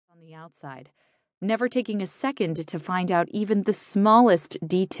the outside, never taking a second to find out even the smallest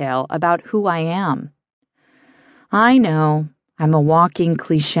detail about who I am. I know, I'm a walking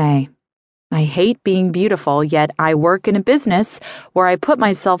cliché. I hate being beautiful, yet I work in a business where I put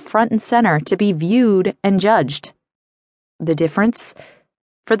myself front and center to be viewed and judged. The difference?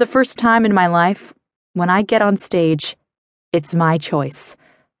 For the first time in my life, when I get on stage, it's my choice.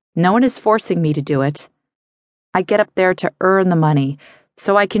 No one is forcing me to do it. I get up there to earn the money,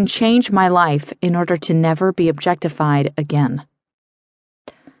 so I can change my life in order to never be objectified again.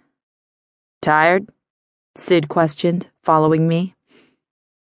 Tired? Sid questioned, following me.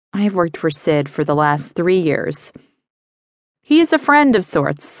 I have worked for Sid for the last 3 years. He is a friend of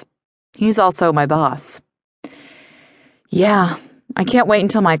sorts. He's also my boss. Yeah, I can't wait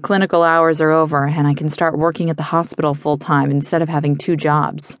until my clinical hours are over and I can start working at the hospital full-time instead of having 2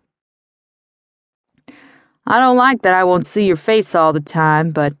 jobs. I don't like that I won't see your face all the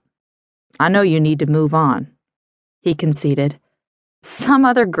time, but I know you need to move on, he conceded. Some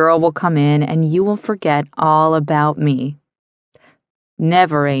other girl will come in and you will forget all about me.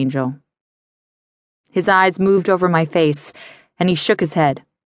 Never, Angel. His eyes moved over my face, and he shook his head.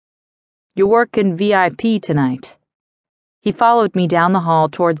 You work in VIP tonight. He followed me down the hall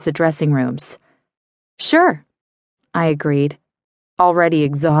towards the dressing rooms. Sure, I agreed, already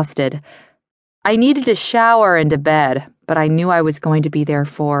exhausted. I needed a shower and a bed, but I knew I was going to be there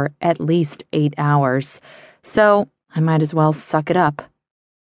for at least 8 hours, so I might as well suck it up.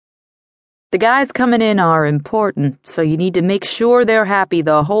 The guys coming in are important, so you need to make sure they're happy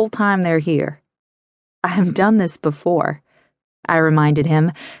the whole time they're here. I've done this before, I reminded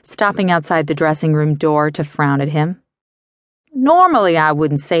him, stopping outside the dressing room door to frown at him. Normally I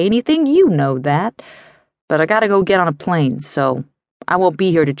wouldn't say anything, you know that, but I gotta go get on a plane, so I won't be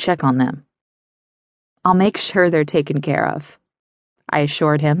here to check on them. I'll make sure they're taken care of, I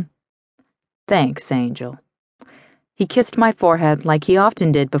assured him. Thanks, Angel. He kissed my forehead like he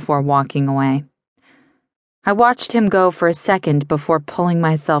often did before walking away. I watched him go for a second before pulling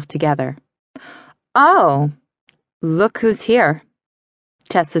myself together. Oh, look who's here,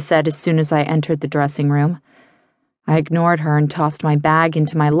 Tessa said as soon as I entered the dressing room. I ignored her and tossed my bag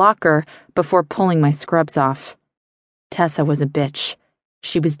into my locker before pulling my scrubs off. Tessa was a bitch.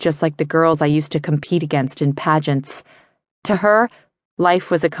 She was just like the girls I used to compete against in pageants. To her,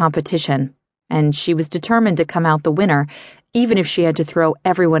 life was a competition, and she was determined to come out the winner, even if she had to throw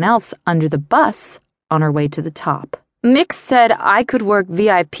everyone else under the bus on her way to the top. Mick said I could work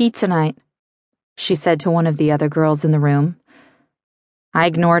VIP tonight, she said to one of the other girls in the room. I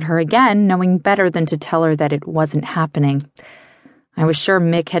ignored her again, knowing better than to tell her that it wasn't happening. I was sure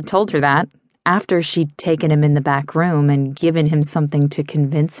Mick had told her that, after she'd taken him in the back room and given him something to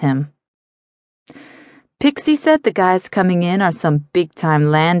convince him. Pixie said the guys coming in are some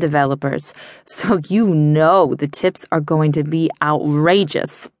big-time land developers, so you know the tips are going to be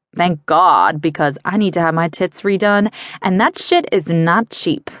outrageous. Thank God, because I need to have my tits redone, and that shit is not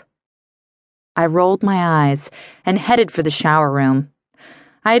cheap. I rolled my eyes and headed for the shower room.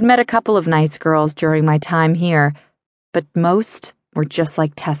 I had met a couple of nice girls during my time here, but most were just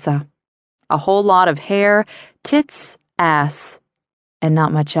like Tessa. A whole lot of hair, tits, ass, and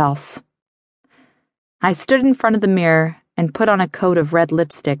not much else. I stood in front of the mirror and put on a coat of red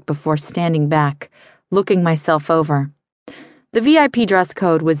lipstick before standing back, looking myself over. The VIP dress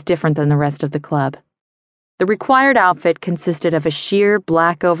code was different than the rest of the club. The required outfit consisted of a sheer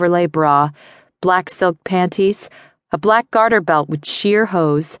black overlay bra, black silk panties, a black garter belt with sheer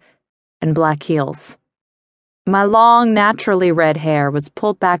hose, and black heels. My long, naturally red hair was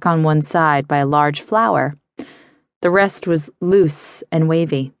pulled back on one side by a large flower. The rest was loose and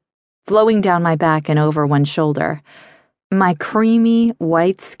wavy, flowing down my back and over one shoulder. My creamy,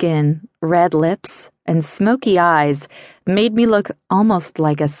 white skin, red lips, and smoky eyes made me look almost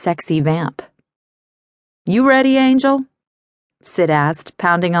like a sexy vamp. You ready, Angel? Sid asked,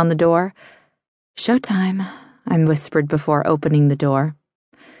 pounding on the door. Showtime, I whispered before opening the door.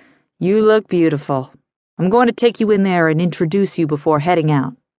 You look beautiful. I'm going to take you in there and introduce you before heading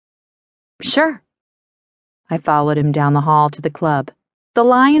out. Sure. I followed him down the hall to the club. The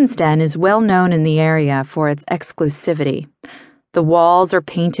Lion's Den is well known in the area for its exclusivity. The walls are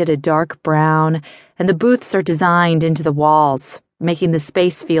painted a dark brown, and the booths are designed into the walls, making the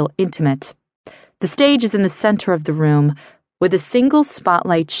space feel intimate. The stage is in the center of the room, with a single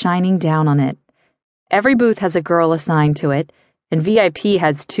spotlight shining down on it. Every booth has a girl assigned to it, and VIP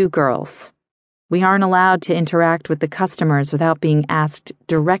has 2 girls. We aren't allowed to interact with the customers without being asked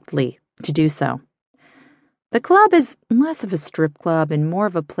directly to do so. The club is less of a strip club and more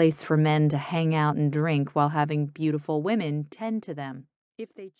of a place for men to hang out and drink while having beautiful women tend to them, if they